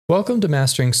Welcome to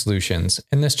Mastering Solutions.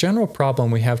 In this general problem,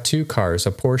 we have two cars,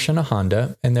 a Porsche and a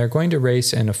Honda, and they're going to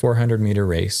race in a 400-meter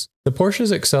race. The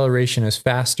Porsche's acceleration is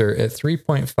faster at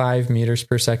 3.5 meters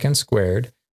per second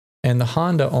squared, and the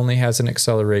Honda only has an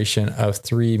acceleration of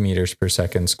 3 meters per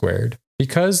second squared.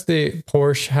 Because the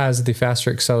Porsche has the faster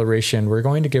acceleration, we're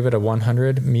going to give it a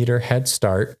 100-meter head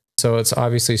start, so it's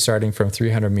obviously starting from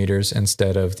 300 meters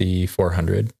instead of the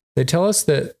 400. They tell us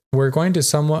that we're going to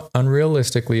somewhat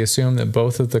unrealistically assume that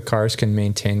both of the cars can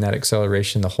maintain that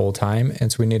acceleration the whole time,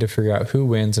 and so we need to figure out who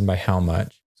wins and by how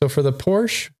much. So for the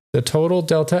Porsche, the total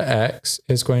delta X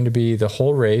is going to be the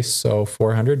whole race, so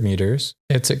 400 meters.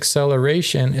 Its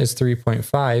acceleration is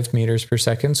 3.5 meters per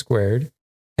second squared,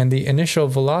 and the initial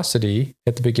velocity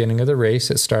at the beginning of the race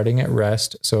is starting at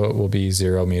rest, so it will be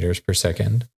 0 meters per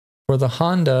second. For the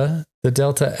Honda, the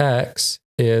delta X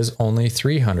is only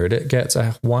 300. It gets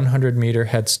a 100-meter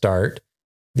head start.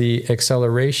 The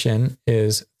acceleration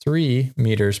is 3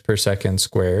 meters per second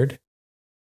squared,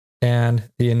 and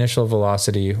the initial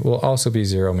velocity will also be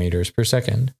 0 meters per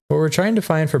second. What we're trying to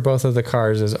find for both of the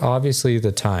cars is obviously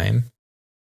the time.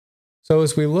 So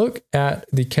as we look at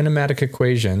the kinematic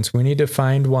equations, we need to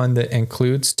find one that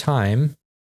includes time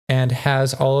and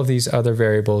has all of these other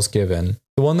variables given.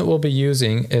 The one that we'll be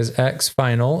using is x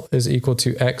final is equal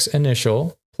to x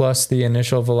initial plus the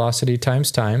initial velocity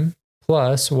times time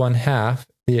plus 1/2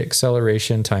 the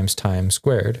acceleration times time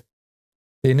squared.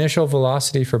 The initial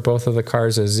velocity for both of the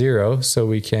cars is 0, so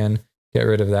we can get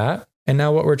rid of that. And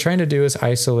now what we're trying to do is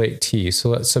isolate t. So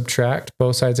let's subtract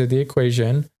both sides of the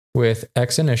equation with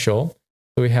x initial.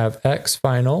 So we have x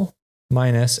final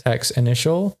minus x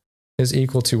initial is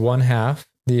equal to 1/2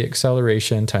 the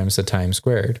acceleration times the time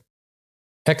squared.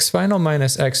 X final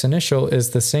minus x initial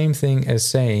is the same thing as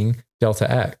saying delta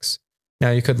x. Now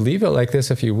you could leave it like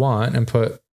this if you want and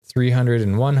put 300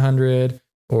 and 100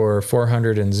 or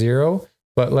 400 and 0,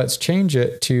 but let's change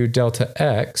it to delta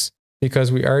x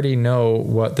because we already know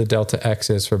what the delta x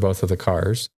is for both of the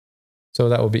cars. So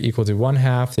that will be equal to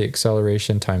 1/2 the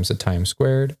acceleration times the time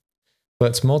squared.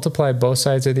 Let's multiply both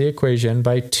sides of the equation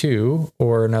by 2,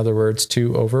 or in other words,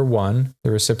 2 over 1, the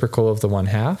reciprocal of the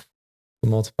 1/2.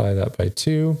 We'll multiply that by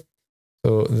 2.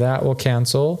 So that will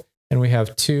cancel, and we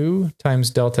have 2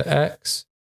 times delta x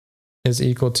is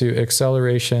equal to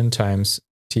acceleration times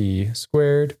t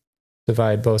squared.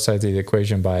 Divide both sides of the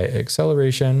equation by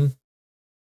acceleration.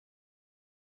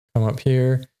 Come up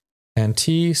here, and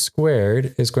t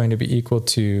squared is going to be equal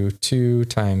to 2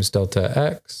 times delta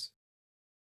x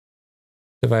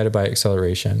divided by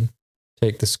acceleration.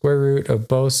 Take the square root of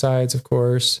both sides, of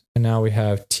course, and now we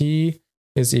have t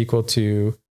is equal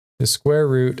to the square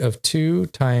root of 2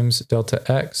 times delta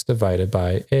x divided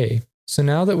by a. So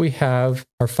now that we have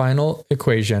our final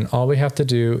equation, all we have to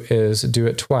do is do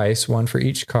it twice, one for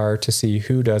each car, to see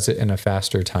who does it in a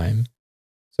faster time.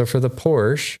 So for the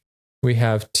Porsche, we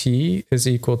have t is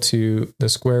equal to the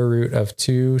square root of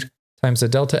 2 times the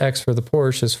delta x for the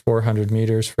Porsche is 400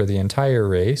 meters for the entire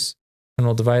race. And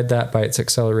we'll divide that by its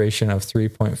acceleration of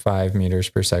 3.5 meters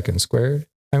per second squared.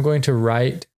 I'm going to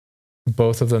write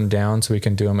both of them down so we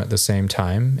can do them at the same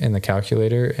time in the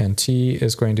calculator, and t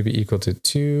is going to be equal to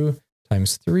 2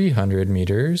 times 300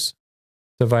 meters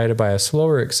divided by a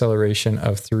slower acceleration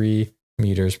of 3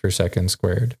 meters per second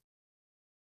squared.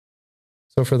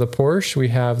 So for the Porsche, we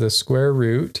have the square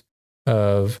root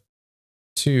of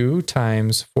 2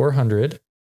 times 400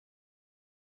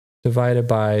 divided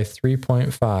by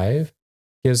 3.5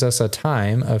 gives us a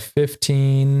time of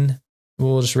 15,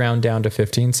 we'll just round down to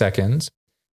 15 seconds.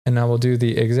 And now we'll do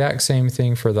the exact same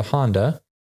thing for the Honda.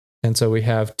 And so we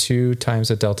have 2 times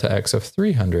the delta x of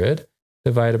 300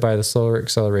 divided by the slower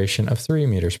acceleration of 3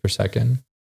 meters per second.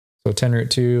 So 10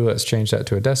 root 2, let's change that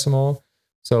to a decimal.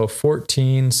 So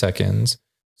 14 seconds.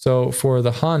 So for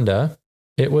the Honda,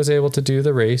 it was able to do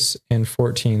the race in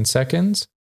 14 seconds.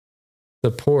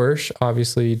 The Porsche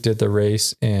obviously did the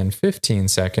race in 15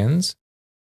 seconds.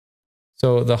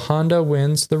 So the Honda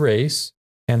wins the race,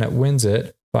 and it wins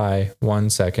it by 1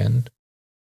 second.